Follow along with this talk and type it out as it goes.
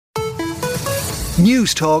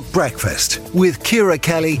News Talk Breakfast with Ciara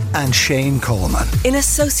Kelly and Shane Coleman. In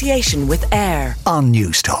association with AIR on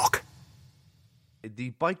News Talk. The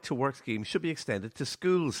Bike to Work scheme should be extended to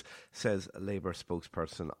schools, says Labour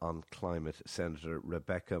spokesperson on climate, Senator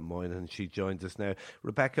Rebecca Moynihan. She joins us now.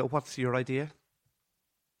 Rebecca, what's your idea?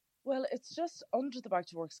 Well, it's just under the Bike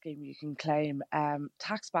to Work scheme you can claim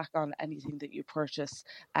tax back on anything that you purchase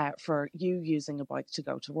for you using a bike to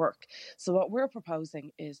go to work. So what we're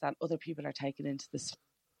proposing is that other people are taken into this.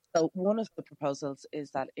 So one of the proposals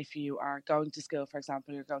is that if you are going to school, for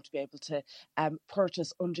example, you're going to be able to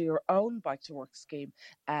purchase under your own Bike to Work scheme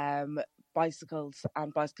bicycles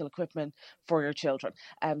and bicycle equipment for your children.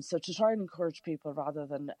 So to try and encourage people rather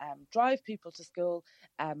than drive people to school,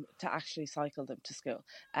 to actually cycle them to school.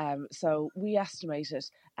 So we estimate it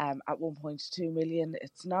at 1.2 million.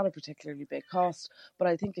 It's not a particularly big cost, but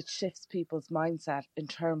I think it shifts people's mindset in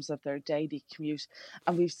terms of their daily commute.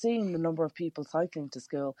 And we've seen the number of people cycling to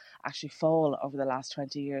school actually fall over the last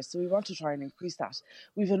 20 years. So we want to try and increase that.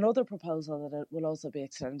 We've another proposal that it will also be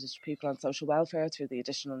extended to people on social welfare through the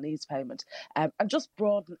additional needs payment, and just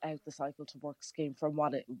broaden out the cycle to work scheme from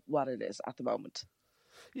what it is at the moment.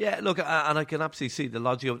 Yeah, look, and I can absolutely see the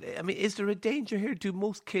logic of it. I mean, is there a danger here? Do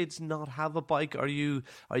most kids not have a bike? Are you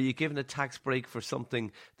given a tax break for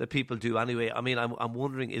something that people do anyway? I mean, I'm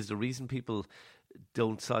wondering, is the reason people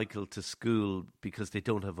don't cycle to school because they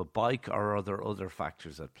don't have a bike, or are there other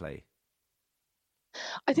factors at play?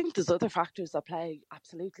 I think there's other factors at play,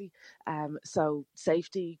 absolutely. So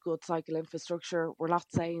safety, good cycle infrastructure. We're not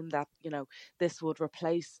saying that, this would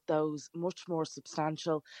replace those much more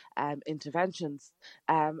substantial interventions.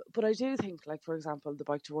 But I do think, like, for example, the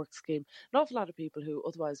Bike to Work scheme, an awful lot of people who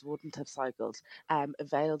otherwise wouldn't have cycled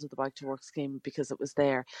availed of the Bike to Work scheme because it was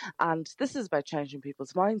there. And this is about changing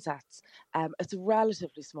people's mindsets. It's a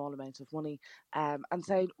relatively small amount of money, and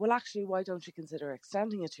saying, well, actually, why don't you consider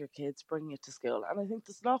extending it to your kids, bringing it to school? And I think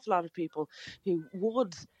there's an awful lot of people who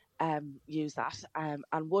would use that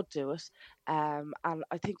and would do it. And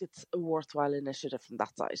I think it's a worthwhile initiative from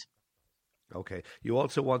that side. Okay. You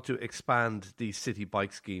also want to expand the city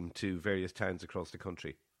bike scheme to various towns across the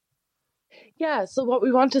country. Yeah, so what we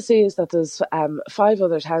want to see is that there's 5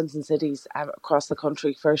 other towns and cities across the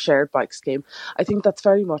country for a shared bike scheme. I think that's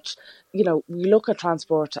very much, we look at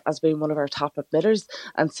transport as being one of our top emitters.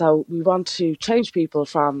 And so we want to change people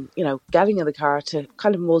from, getting in the car to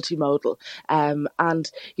kind of multimodal. And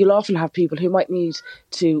you'll often have people who might need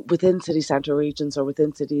to, within city centre regions or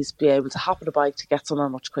within cities, be able to hop on a bike to get somewhere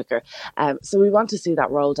much quicker. So we want to see that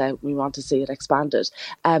rolled out. We want to see it expanded.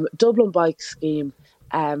 Dublin bike scheme.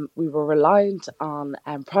 We were reliant on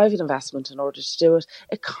private investment in order to do it.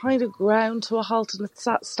 It kind of ground to a halt and it's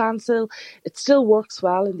at standstill. It still works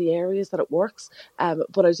well in the areas that it works,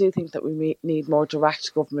 but I do think that we need more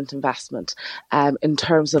direct government investment in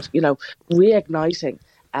terms of, reigniting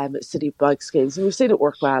city bike schemes. And we've seen it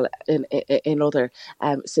work well in other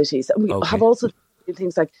cities. And we have also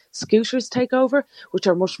things like scooters take over, which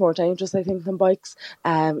are much more dangerous, I think, than bikes.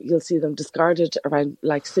 You'll see them discarded around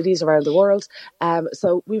like cities around the world.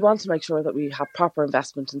 So we want to make sure that we have proper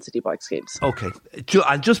investment in city bike schemes. Okay.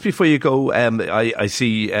 And just before you go, I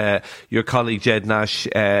see your colleague Jed Nash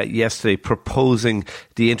yesterday proposing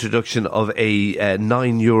the introduction of a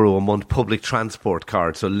 €9 a month public transport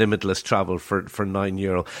card, so limitless travel for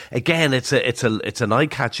 €9. Again, it's an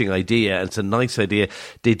eye-catching idea. It's a nice idea.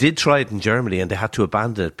 They did try it in Germany and they had to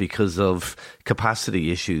abandon it because of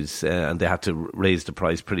capacity issues, and they had to raise the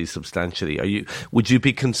price pretty substantially. Would you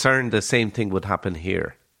be concerned the same thing would happen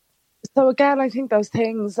here? So again, I think those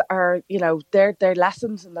things are, they're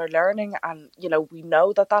lessons and they're learning, and we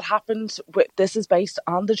know that happened. This is based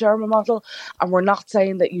on the German model, and we're not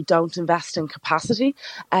saying that you don't invest in capacity.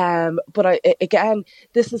 But again,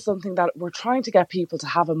 this is something that we're trying to get people to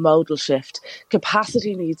have a modal shift.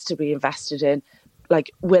 Capacity needs to be invested in,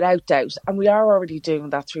 like, without doubt. And we are already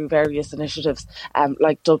doing that through various initiatives,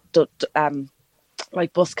 like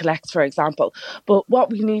Bus Collect, for example. But what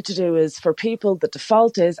we need to do is, for people, the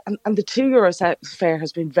default is, and the €2 fare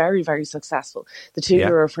has been very, very successful. The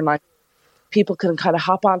 €2 for night. People can kind of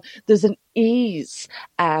hop on. There's an ease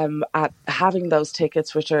at having those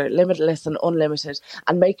tickets, which are limitless and unlimited,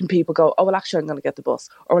 and making people go, oh, well, actually, I'm going to get the bus,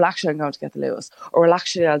 or well, actually, I'm going to get the Lewis, or well,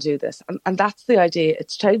 actually, I'll do this. And that's the idea.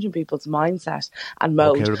 It's changing people's mindset and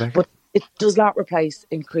mode, but it does not replace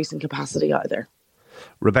increasing capacity either.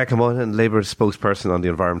 Rebecca Moynihan, Labour spokesperson on the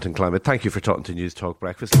environment and climate. Thank you for talking to News Talk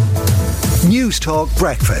Breakfast. News Talk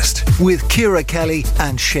Breakfast with Ciara Kelly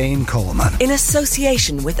and Shane Coleman. In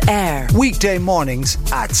association with AIR. Weekday mornings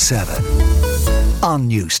at 7 on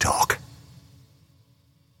News Talk.